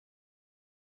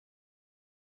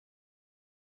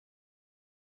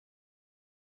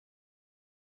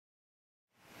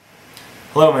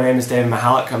Hello, my name is David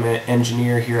Mahalik. I'm an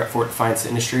engineer here at Fort Defiance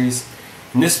Industries.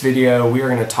 In this video, we are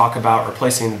going to talk about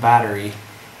replacing the battery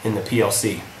in the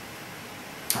PLC.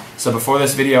 So before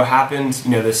this video happened,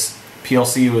 this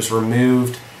PLC was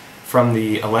removed from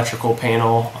the electrical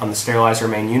panel on the sterilizer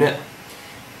main unit.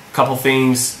 A couple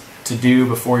things to do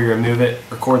before you remove it: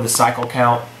 record the cycle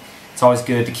count. It's always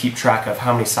good to keep track of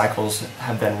how many cycles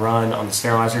have been run on the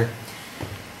sterilizer.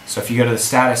 So if you go to the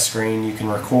status screen, you can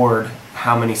record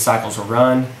how many cycles were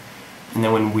run, and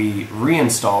then when we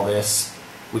reinstall this,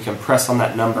 we can press on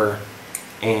that number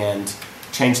and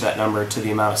change that number to the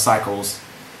amount of cycles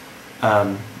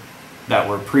that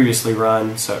were previously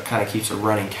run, so it kind of keeps a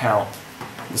running count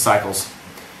of the cycles.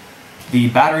 The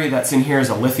battery that's in here is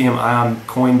a lithium-ion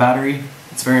coin battery.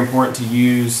 It's very important to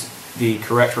use the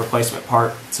correct replacement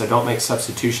part, so don't make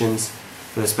substitutions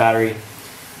for this battery.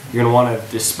 You're going to want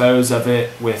to dispose of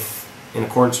it in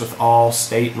accordance with all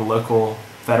state and local,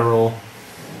 federal,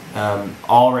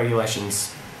 all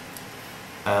regulations.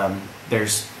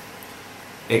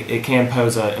 It can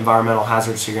pose an environmental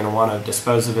hazard, so you're going to want to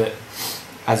dispose of it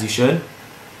as you should.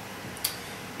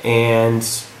 And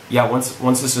yeah,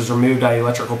 once this is removed out of the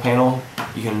electrical panel,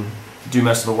 you can do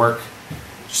most of the work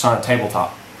just on a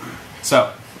tabletop.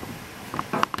 So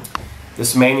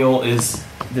this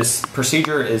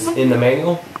procedure is in the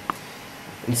manual.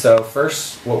 And so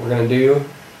first what we're going to do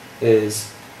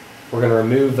is we're going to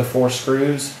remove the 4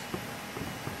 screws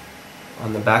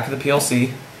on the back of the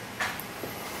PLC.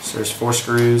 So there's 4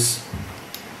 screws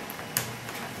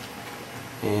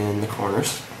in the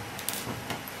corners.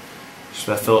 Just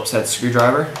a Phillips head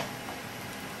screwdriver.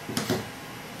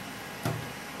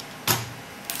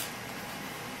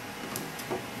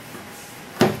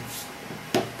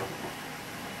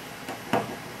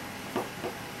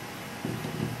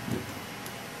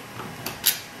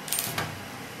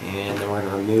 And then we're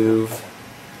going to remove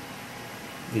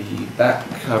the back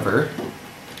cover.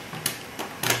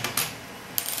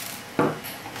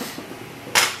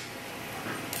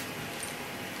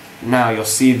 Now you'll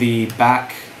see the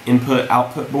back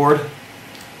input-output board.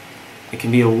 It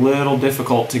can be a little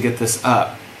difficult to get this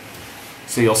up.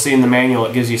 So you'll see in the manual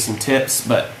it gives you some tips,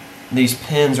 but these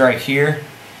pins right here,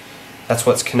 that's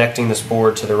what's connecting this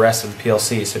board to the rest of the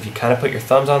PLC. So if you kind of put your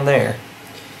thumbs on there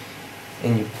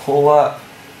and you pull up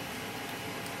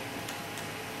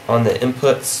on the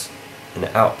inputs and the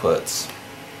outputs,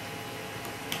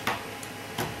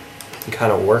 you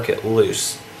kind of work it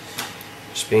loose.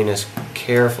 Just being as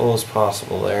careful as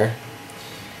possible there.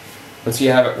 Once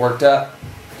you have it worked up,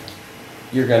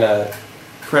 you're going to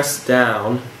press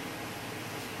down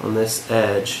on this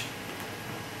edge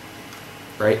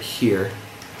right here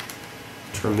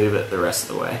to remove it the rest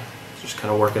of the way. Just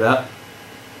kind of work it up.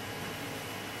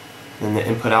 Then the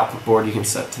input-output board you can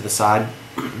set to the side.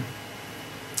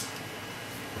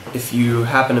 If you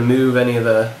happen to move any of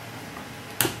the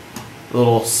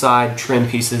little side trim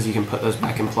pieces, you can put those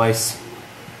back in place,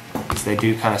 because they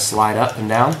do kind of slide up and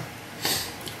down.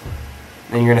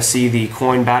 Then you're going to see the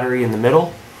coin battery in the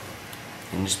middle,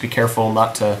 and just be careful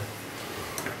not to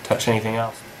touch anything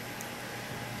else.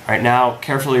 Alright, now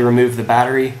carefully remove the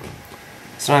battery.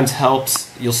 Sometimes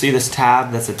helps, you'll see this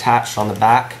tab that's attached on the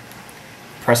back,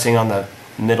 pressing on the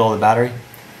middle of the battery.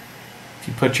 If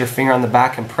you put your finger on the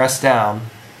back and press down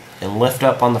and lift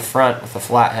up on the front with the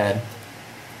flathead,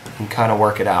 you can kind of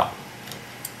work it out.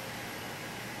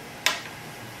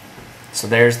 So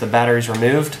there's the batteries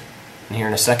removed, and here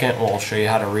in a second we'll show you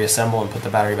how to reassemble and put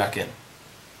the battery back in.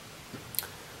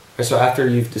 Okay, so after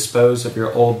you've disposed of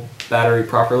your old battery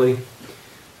properly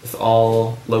with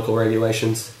all local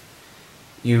regulations,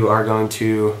 you are going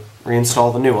to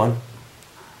reinstall the new one.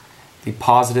 The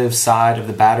positive side of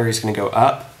the battery is going to go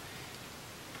up.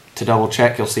 To double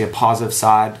check, you'll see a positive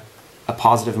side, a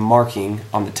positive marking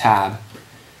on the tab.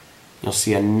 You'll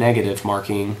see a negative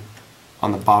marking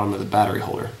on the bottom of the battery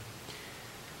holder.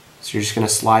 So you're just going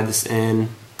to slide this in,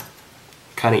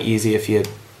 kind of easy if you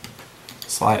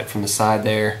slide it from the side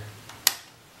there,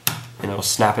 and it'll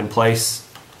snap in place.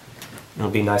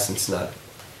 It'll be nice and snug.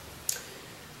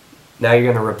 Now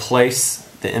you're going to replace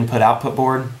the input-output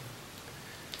board.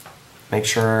 Make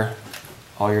sure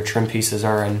all your trim pieces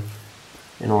are in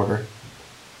order.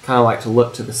 Kind of like to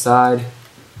look to the side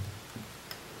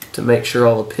to make sure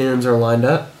all the pins are lined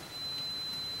up.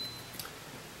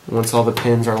 Once all the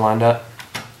pins are lined up,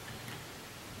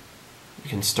 you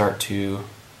can start to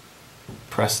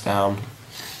press down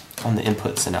on the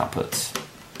inputs and outputs.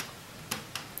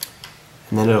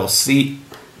 And then it'll seat.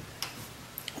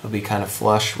 It'll be kind of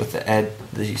flush with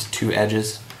these 2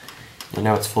 edges. You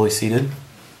know it's fully seated.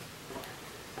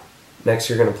 Next,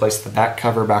 you're going to place the back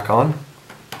cover back on.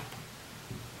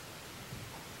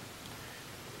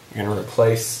 You're going to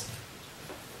replace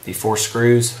the 4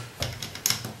 screws.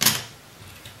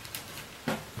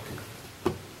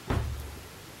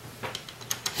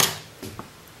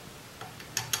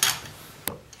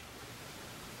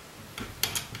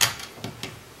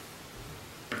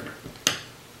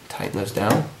 Tighten those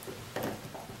down.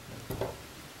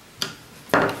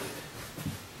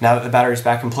 Now that the battery's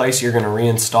back in place, you're going to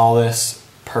reinstall this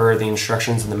per the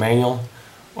instructions in the manual.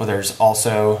 Well, there's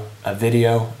also a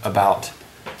video about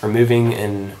removing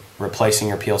and replacing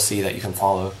your PLC that you can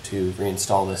follow to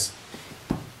reinstall this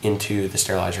into the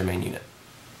sterilizer main unit.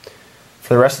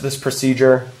 For the rest of this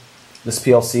procedure, this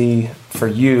PLC for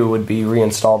you would be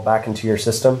reinstalled back into your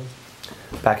system,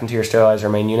 back into your sterilizer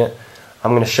main unit. I'm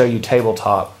going to show you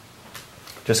tabletop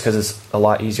just because it's a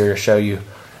lot easier to show you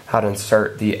how to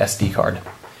insert the SD card.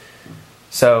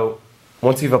 So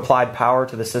once you've applied power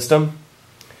to the system,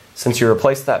 since you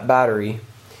replaced that battery,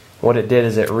 what it did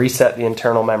is it reset the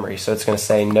internal memory. So it's going to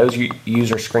say no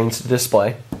user screens to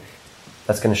display.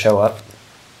 That's going to show up.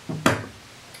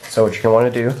 So what you're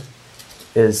going to want to do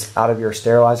is, out of your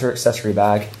sterilizer accessory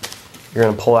bag, you're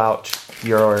going to pull out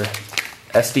your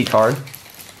SD card.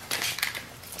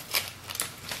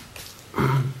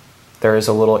 There is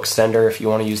a little extender if you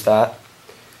want to use that.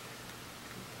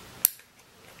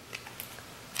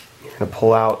 You're going to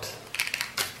pull out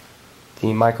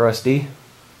the micro SD,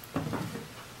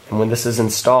 and when this is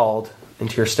installed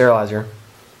into your sterilizer,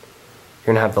 you're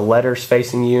going to have the letters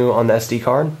facing you on the SD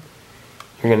card.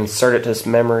 You're going to insert it to this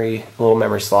little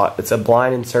memory slot. It's a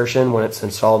blind insertion when it's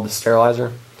installed the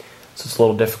sterilizer, so it's a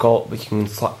little difficult, but you can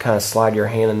kind of slide your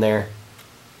hand in there.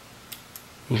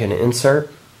 You can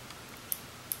insert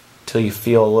till you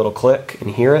feel a little click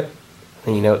and hear it,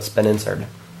 and you know it's been inserted.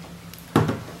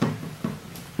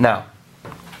 Now,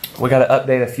 we got to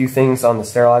update a few things on the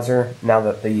sterilizer now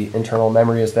that the internal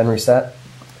memory has been reset.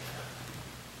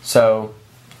 So,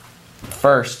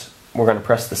 first, we're going to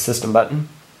press the system button,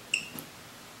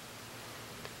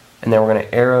 and then we're going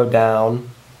to arrow down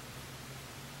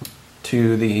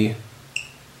to the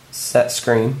set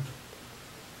screen,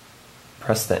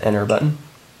 press the enter button,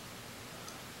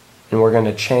 and we're going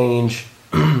to change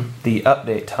the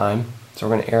update time. So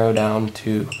we're going to arrow down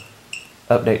to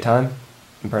update time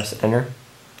and press enter.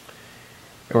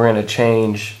 And we're going to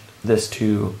change this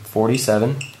to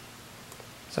 47.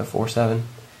 So 47.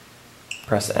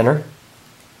 Press enter.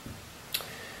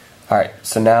 Alright,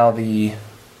 so now the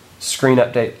screen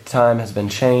update time has been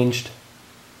changed.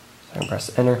 So I can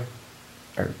press enter.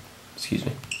 Or, excuse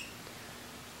me.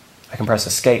 I can press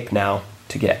escape now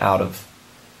to get out of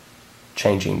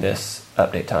changing this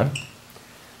update time.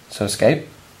 So escape.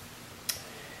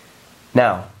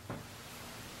 Now,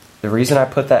 the reason I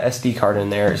put that SD card in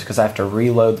there is because I have to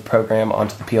reload the program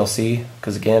onto the PLC,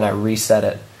 because again I reset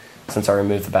it since I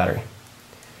removed the battery.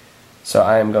 So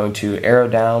I am going to arrow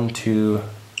down to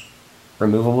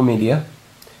removable media,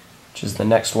 which is the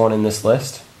next one in this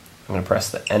list. I'm going to press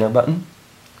the enter button,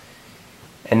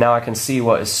 and now I can see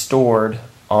what is stored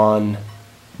on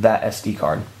that SD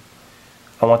card.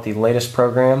 I want the latest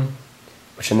program,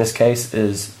 which in this case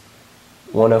is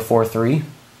 1043.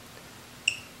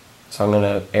 So I'm going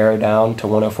to arrow down to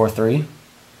 1043,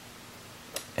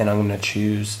 and I'm going to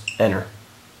choose enter.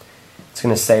 It's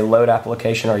going to say load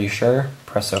application, are you sure?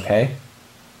 Press OK.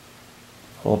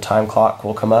 A little time clock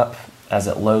will come up as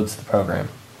it loads the program.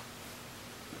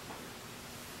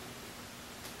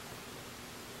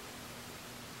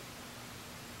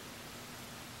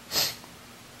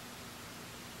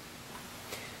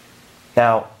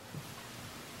 Now,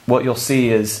 what you'll see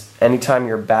is anytime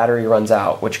your battery runs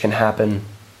out, which can happen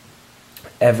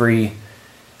every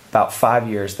about 5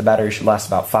 years, the battery should last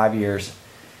about 5 years,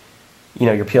 you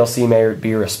know, your PLC may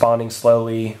be responding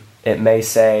slowly, it may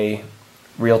say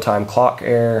real-time clock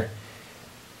error,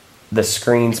 the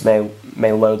screens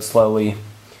may load slowly.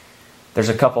 There's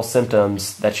a couple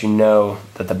symptoms that you know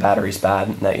that the battery's bad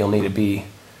and that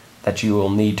you will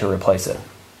need to replace it.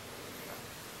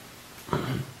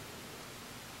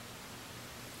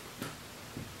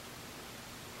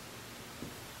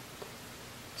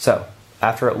 So,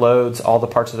 after it loads all the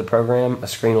parts of the program, a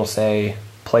screen will say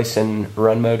place in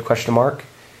run mode ?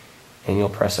 And you'll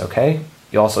press OK.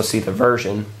 You'll also see the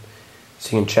version,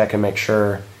 so you can check and make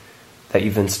sure that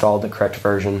you've installed the correct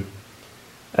version.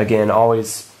 Again,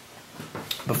 always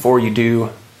before you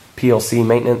do PLC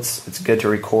maintenance, it's good to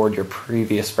record your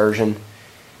previous version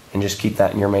and just keep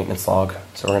that in your maintenance log.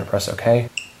 So we're going to press OK.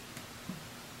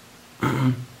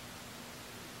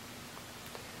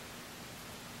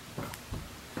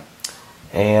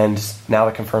 And now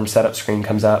the confirm setup screen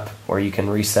comes up where you can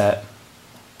reset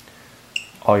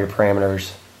all your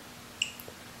parameters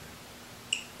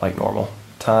like normal.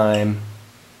 Time,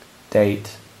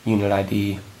 date, unit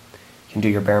ID. You can do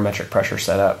your barometric pressure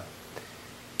setup.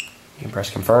 You can press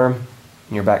confirm,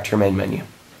 and you're back to your main menu.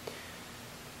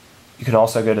 You can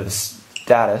also go to the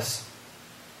status,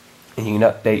 and you can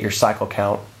update your cycle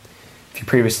count. If you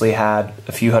previously had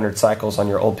a few hundred cycles on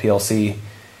your old PLC,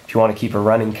 if you want to keep a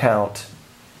running count,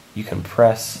 you can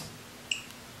press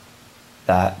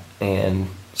that and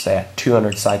say at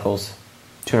 200 cycles,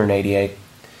 288,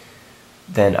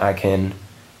 then I can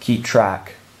keep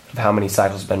track of how many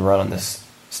cycles have been run on this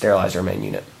sterilizer main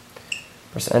unit.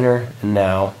 Press enter, and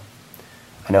now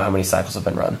I know how many cycles have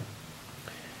been run.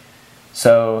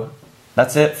 So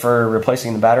that's it for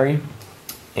replacing the battery.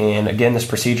 And again, this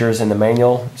procedure is in the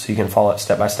manual, so you can follow it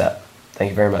step by step. Thank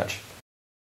you very much.